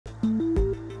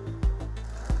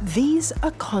These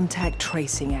are contact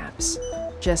tracing apps,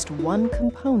 just one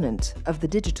component of the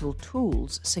digital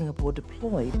tools Singapore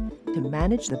deployed to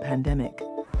manage the pandemic.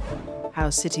 How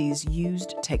cities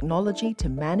used technology to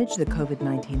manage the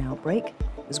COVID-19 outbreak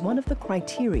is one of the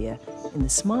criteria in the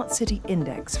Smart City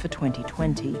Index for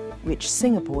 2020, which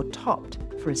Singapore topped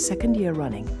for a second year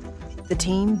running. The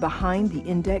team behind the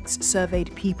index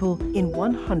surveyed people in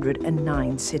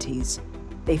 109 cities.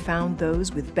 They found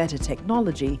those with better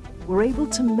technology were able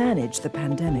to manage the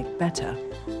pandemic better.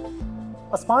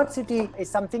 A smart city is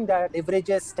something that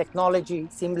leverages technology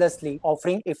seamlessly,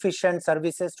 offering efficient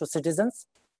services to citizens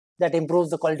that improves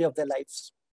the quality of their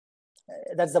lives.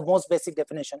 That's the most basic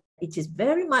definition. It is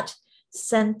very much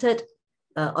centered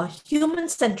or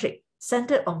human-centric,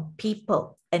 centered on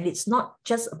people. And it's not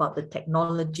just about the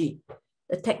technology.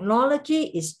 The technology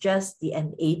is just the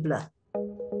enabler.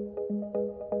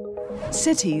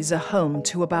 Cities are home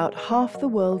to about half the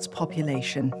world's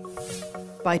population.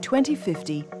 By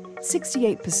 2050,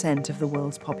 68% of the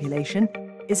world's population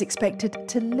is expected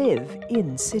to live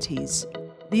in cities.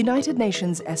 The United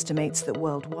Nations estimates that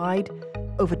worldwide,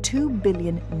 over 2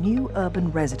 billion new urban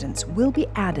residents will be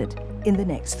added in the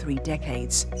next 3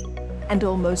 decades. And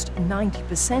almost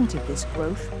 90% of this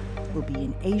growth will be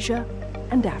in Asia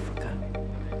and Africa.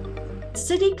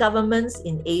 City governments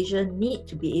in Asia need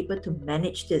to be able to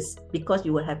manage this because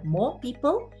you will have more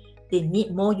people, they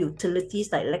need more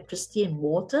utilities like electricity and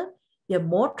water, you have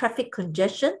more traffic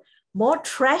congestion, more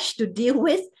trash to deal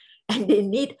with, and they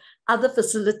need other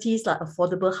facilities like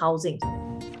affordable housing.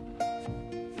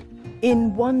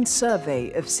 In one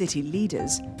survey of city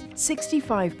leaders,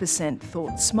 65%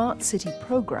 thought smart city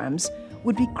programs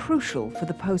would be crucial for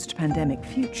the post-pandemic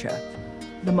future.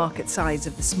 The market size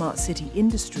of the smart city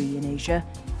industry in Asia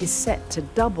is set to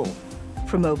double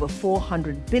from over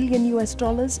 $400 billion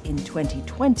in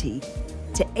 2020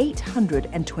 to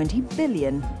 $820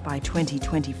 billion by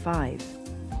 2025.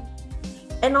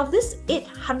 And of this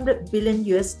 $800 billion,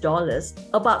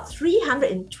 about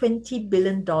 $320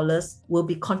 billion will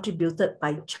be contributed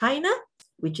by China,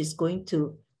 which is going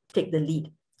to take the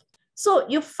lead. So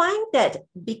you find that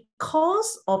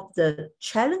because of the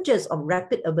challenges of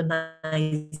rapid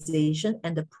urbanization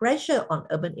and the pressure on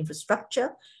urban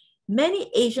infrastructure, many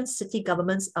Asian city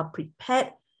governments are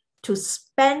prepared to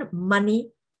spend money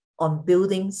on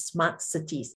building smart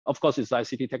cities. Of course, it's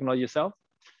ICT technology itself.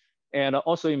 And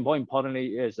also, more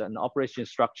importantly, is an operation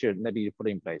structure that you put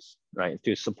in place, right,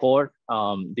 to support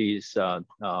these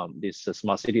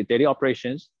smart city daily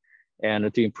operations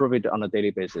and to improve it on a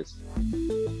daily basis.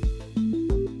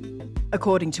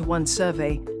 According to one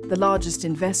survey, the largest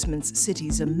investments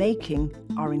cities are making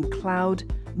are in cloud,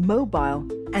 mobile,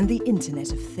 and the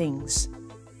Internet of Things.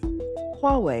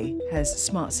 Huawei has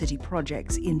smart city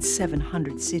projects in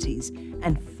 700 cities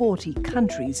and 40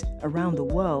 countries around the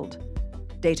world.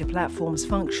 Data platforms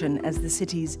function as the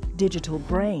city's digital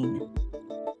brain.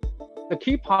 The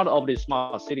key part of the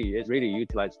smart city is really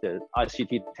utilize the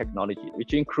ICT technology,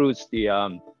 which includes the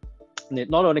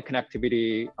not only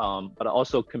connectivity, but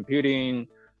also computing,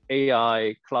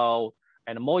 AI, cloud,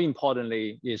 and more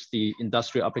importantly is the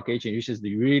industrial application, which is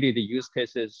really the use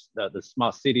cases that the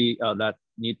smart city that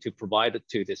need to provide it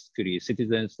to the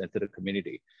citizens and to the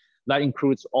community. That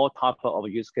includes all types of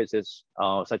use cases,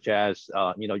 such as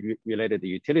related to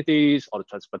utilities or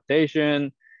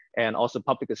transportation, and also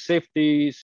public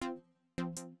safeties.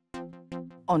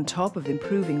 On top of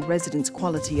improving residents'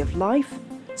 quality of life,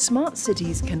 smart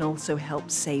cities can also help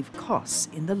save costs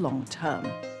in the long term.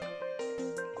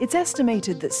 It's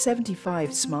estimated that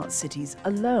 75 smart cities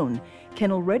alone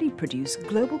can already produce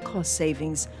global cost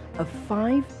savings of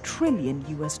 $5 trillion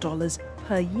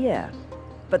per year.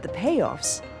 But the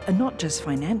payoffs are not just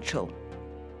financial.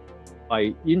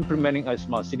 By implementing a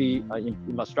smart city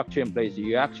infrastructure in place,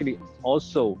 you actually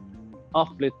also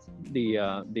uplift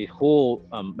the whole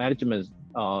management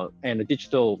and the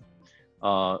digital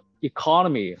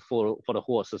economy for the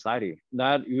whole society.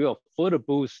 That will further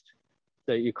boost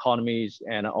the economies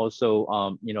and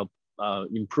also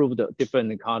improve the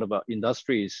different kind of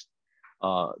industries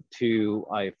to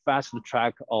a faster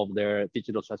track of their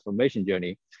digital transformation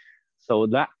journey. So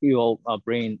that will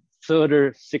bring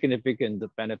further significant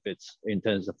benefits in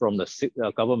terms of from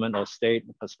the government or state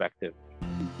perspective.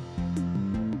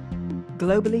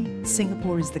 Globally,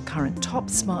 Singapore is the current top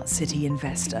smart city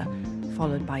investor,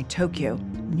 followed by Tokyo,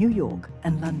 New York,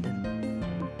 and London.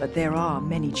 But there are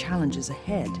many challenges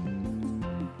ahead.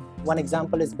 One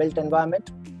example is built environment.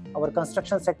 Our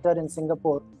construction sector in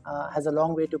Singapore has a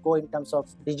long way to go in terms of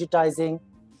digitizing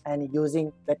and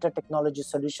using better technology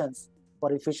solutions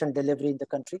for efficient delivery in the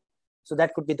country. So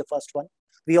that could be the first one.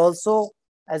 We also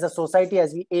as a society,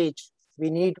 as we age, we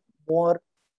need more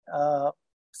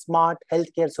smart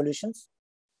healthcare solutions.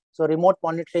 So remote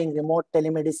monitoring, remote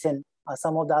telemedicine are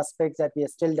some of the aspects that we are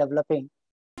still developing.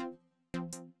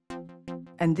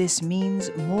 And this means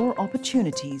more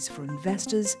opportunities for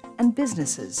investors and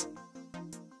businesses.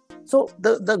 So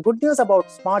the good news about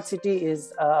smart city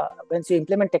is once you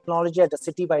implement technology at a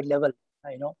city-wide level,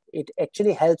 it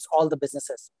actually helps all the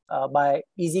businesses by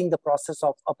easing the process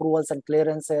of approvals and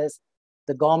clearances.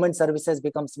 The government services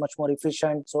becomes much more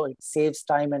efficient, so it saves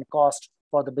time and cost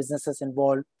for the businesses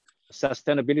involved.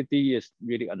 Sustainability is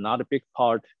really another big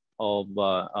part of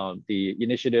the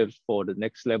initiatives for the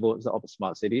next levels of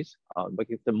smart cities,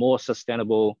 making them more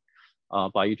sustainable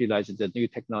by utilizing the new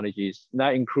technologies.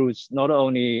 That includes not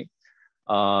only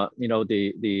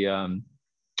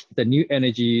the new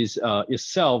energies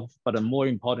itself, but more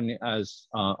importantly, as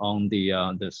on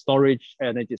the storage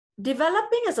energy.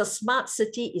 Developing as a smart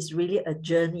city is really a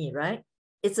journey, right?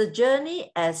 It's a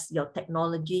journey as your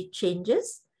technology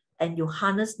changes and you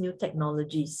harness new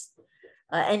technologies.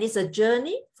 And it's a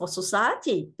journey for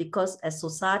society, because as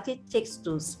society takes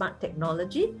to smart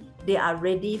technology, they are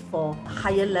ready for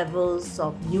higher levels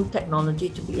of new technology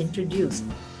to be introduced.